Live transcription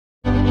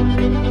Good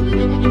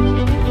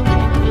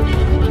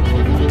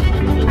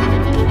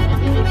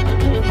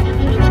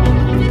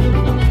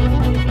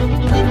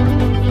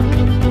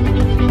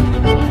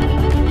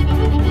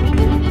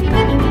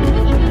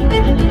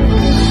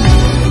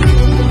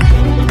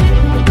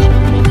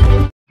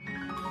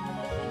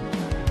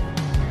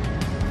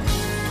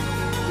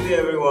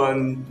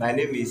everyone, my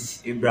name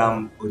is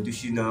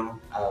Odusina.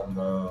 I'm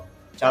a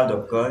child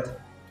of God.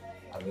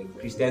 I'm a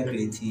Christian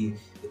creative,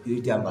 a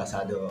community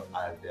ambassador,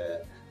 and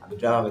I'm a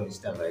drama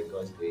minister by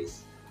God's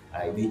grace.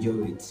 I major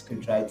with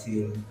script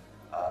writing,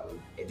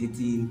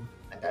 editing,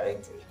 and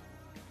directing.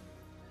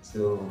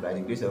 So, by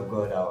the grace of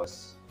God, I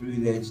was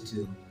privileged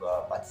to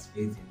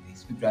participate in the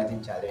script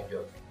writing challenge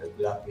of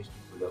regular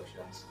Christian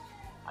productions,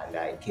 and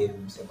I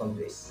came second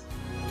place.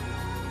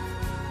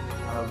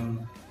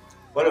 Um,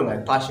 One of my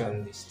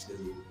passions is to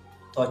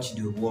touch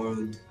the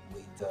world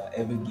with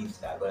every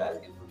gift that God has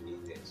given me.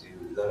 There's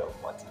a lot of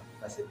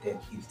multifaceted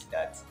gifts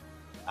that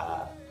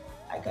uh,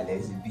 I can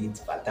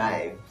exhibit per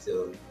time.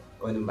 So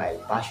one of my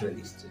passions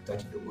is to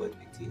touch the world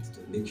with it, to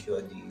make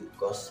sure the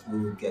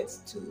gospel gets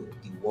to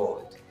the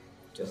world,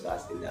 just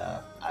as as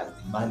the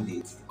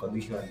mandate, the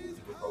commission in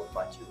the book of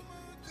Matthew.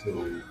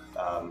 So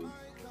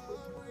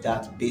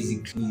that's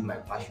basically my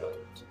passion,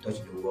 to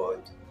touch the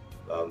world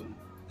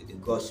with the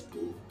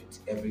gospel, with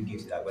every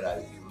gift that God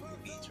has given me,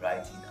 be it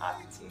writing,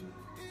 acting,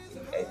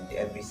 in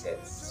every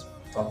sense,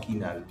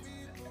 talking, and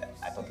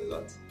I talk a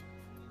lot.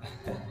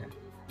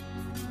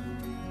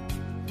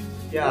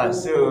 Yeah,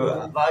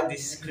 so about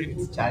this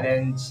script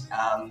challenge,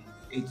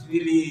 it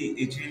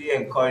really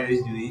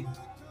encouraged me.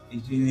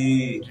 It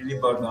really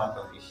brought me out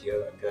of the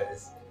shell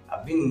because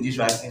I've been in this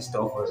writing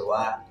stuff for a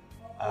while.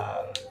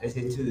 Let's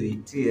say 2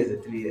 years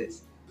or 3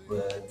 years,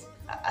 but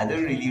I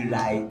don't really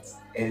write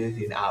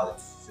anything out.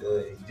 So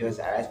it's just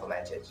I write for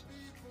my church.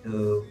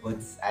 So, but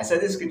I saw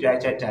this script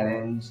writer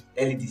challenge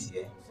early this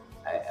year.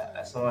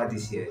 I saw it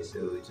this year,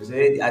 so it was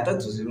already. I thought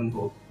it was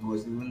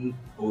even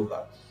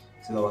over.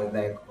 So I was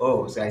like,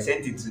 oh, so I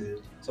sent it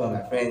to some of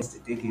my friends to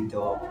take it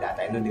up that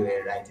I know they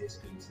were writing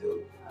scripts. So,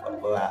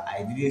 but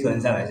I didn't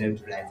understand myself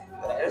to write it.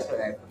 But I just felt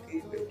like,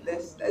 okay, wait,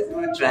 let's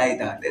even try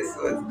it out. Let's see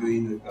what's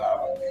going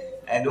on.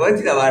 And one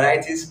thing about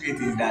writing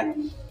script is that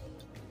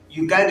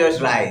you can't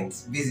just write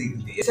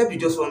basically, except you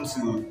just want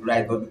to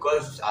write. But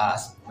because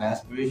my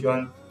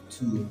aspiration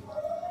to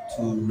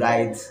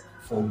write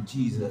for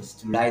Jesus,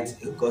 to write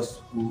a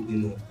gospel,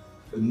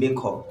 a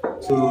makeup.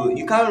 So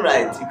you can't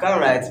write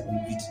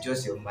with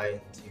just your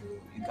mind.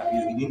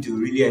 You need to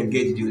really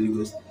engage the Holy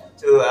Ghost.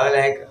 So I was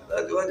like,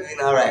 what do we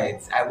now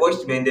write? I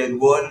watched Mendel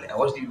one. I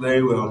watched it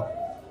very well.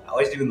 I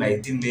watched it with my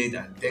teammate,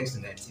 and thanks to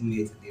my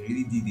teammates, they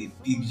really did a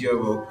big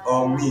job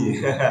on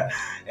me,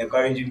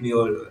 encouraging me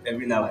all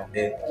every now and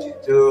then.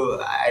 So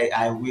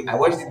I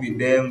watched it with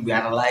them. We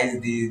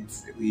analyzed it,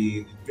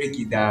 we break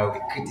it down, we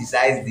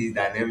criticized it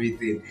and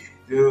everything.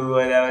 So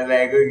when I was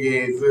like,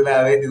 okay, so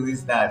now where do we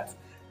start?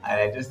 And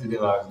I just told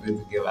them I was going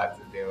to get back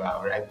to them.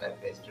 I'll write my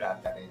first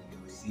draft, and then they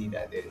will see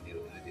that, then they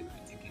will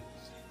critique it.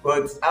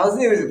 But I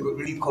wasn't able to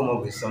really come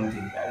up with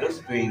something. I was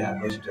just praying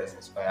that God should just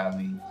inspire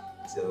me.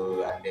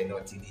 So and then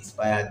until he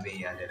inspired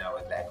me, and then I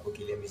was like,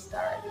 okay, let me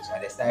start writing. So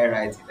I started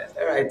writing. I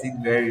started writing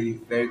very,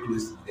 very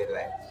close to the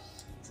deadline.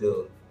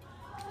 So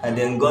and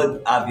then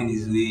God having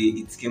his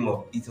way, it came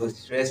up. It was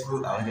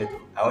stressful. I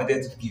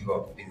wanted to give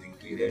up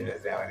basically. Let me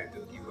just say I wanted to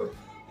give up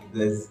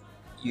because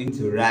you need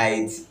to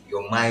write,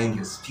 your mind,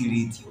 your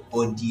spirit, your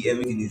body,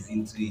 everything is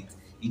into it.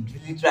 It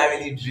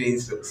literally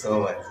drains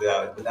someone.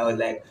 But I was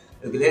like,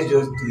 okay, let's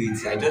just do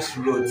it. I just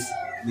wrote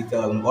with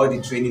all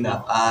the training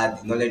I've had,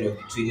 the knowledge of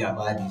the training I've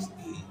had,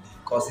 the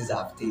courses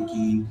I've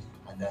taken,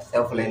 and the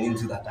self-learning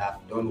too that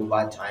I've done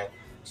over time.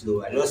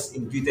 So I just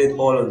imputed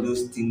all of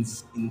those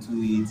things into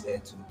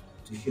it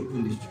to shape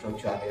in the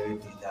structure and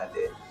everything. And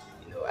then,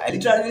 I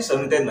literally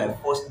submitted my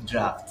first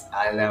draft,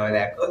 and I was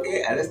like,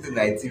 okay, I just told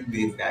my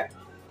teammates that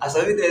I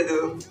submitted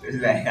though. It's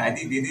like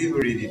they didn't even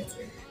read it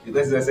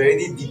because it was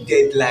already the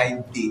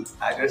deadline date.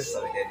 I just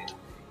submitted it,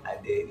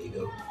 and then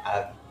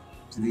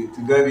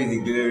to God be the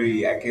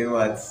glory. I came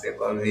out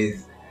second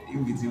place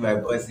in between my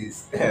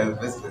bosses,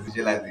 first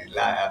position and the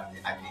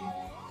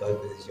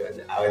third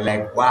position. I was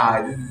like,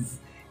 wow, this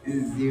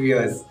is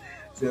serious.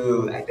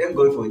 So I thank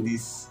God for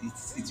this.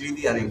 It's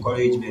really an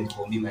encouragement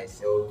for me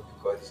myself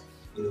because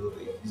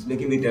it's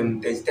making me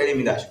it's telling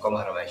me that I should come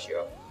out of my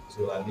shell.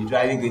 So I'm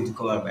literally going to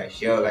come out of my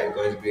shell by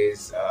God's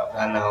grace.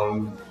 Plan now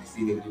be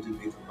seeing a little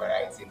bit of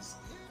varieties.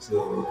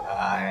 So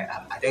I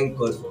thank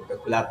God for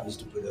Peculiar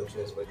Christian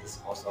Productions for this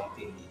awesome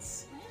thing.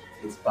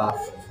 It's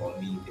powerful for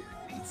me.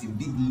 It's a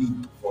big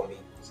leap for me.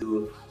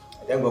 So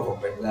I thank God for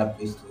Peculiar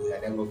Christian. I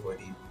thank God for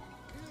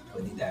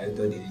the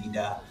director, the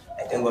leader.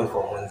 I thank God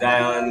for Mount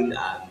Zion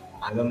and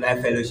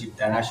Alumni Fellowship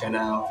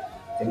International.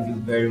 Thank you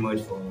very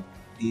much for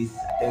this.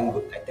 I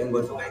thank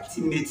God for my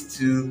teammates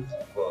too,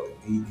 for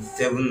the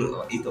 7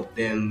 or 8 of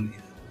them.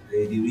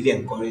 They really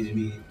encourage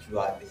me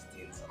throughout these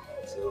things.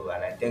 So,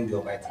 and I thank the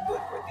Almighty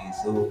God for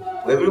this. So,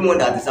 for everyone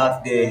that is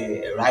out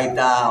there, a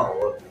writer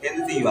or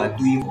anything you are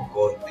doing for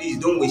God, please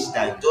don't waste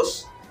time.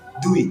 Just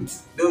do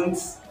it.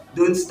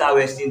 Don't start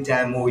wasting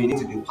time. Oh, you need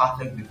to be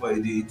perfect before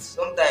you do it.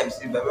 Sometimes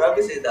the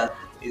Bible says that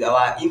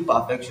our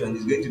imperfection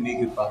is going to make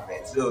you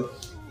perfect. So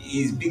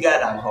it's bigger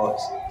than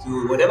us. So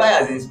whatever he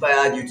has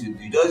inspired you to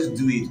do, just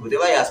do it.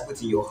 Whatever he has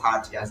put in your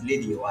heart, he has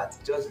laid in your heart,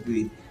 just do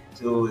it.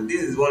 So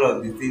this is one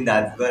of the things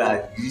that God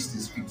has used to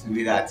speak to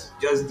me, that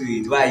just do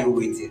it. Why are you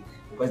waiting?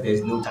 Because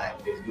there's no time.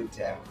 There's no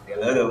time. There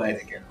are a lot of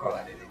lights that can come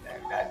at any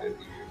time. That's just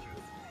the real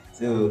truth.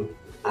 So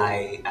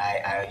I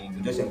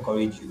will just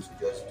encourage you to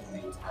just do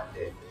it, and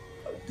then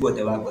do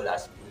whatever God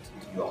has put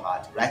into your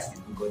heart. Write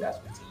the book God has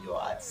put in your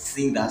heart.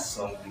 Sing that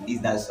song.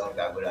 Release that song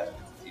that God has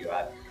put into your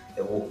heart.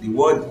 The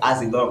world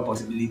has a lot of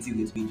possibility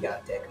with media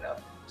and tech now.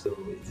 So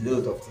it's a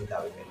lot of things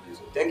that we can do.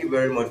 So thank you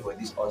very much for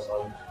this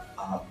awesome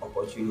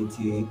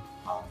opportunity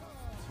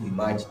to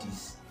emerge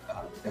this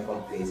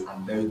second place.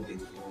 I'm very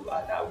grateful,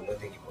 and I will not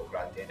take it for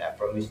granted. I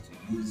promise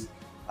to use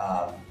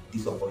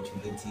this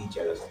opportunity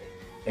jealously.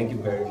 Thank you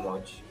very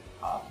much,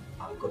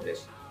 and God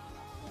bless you.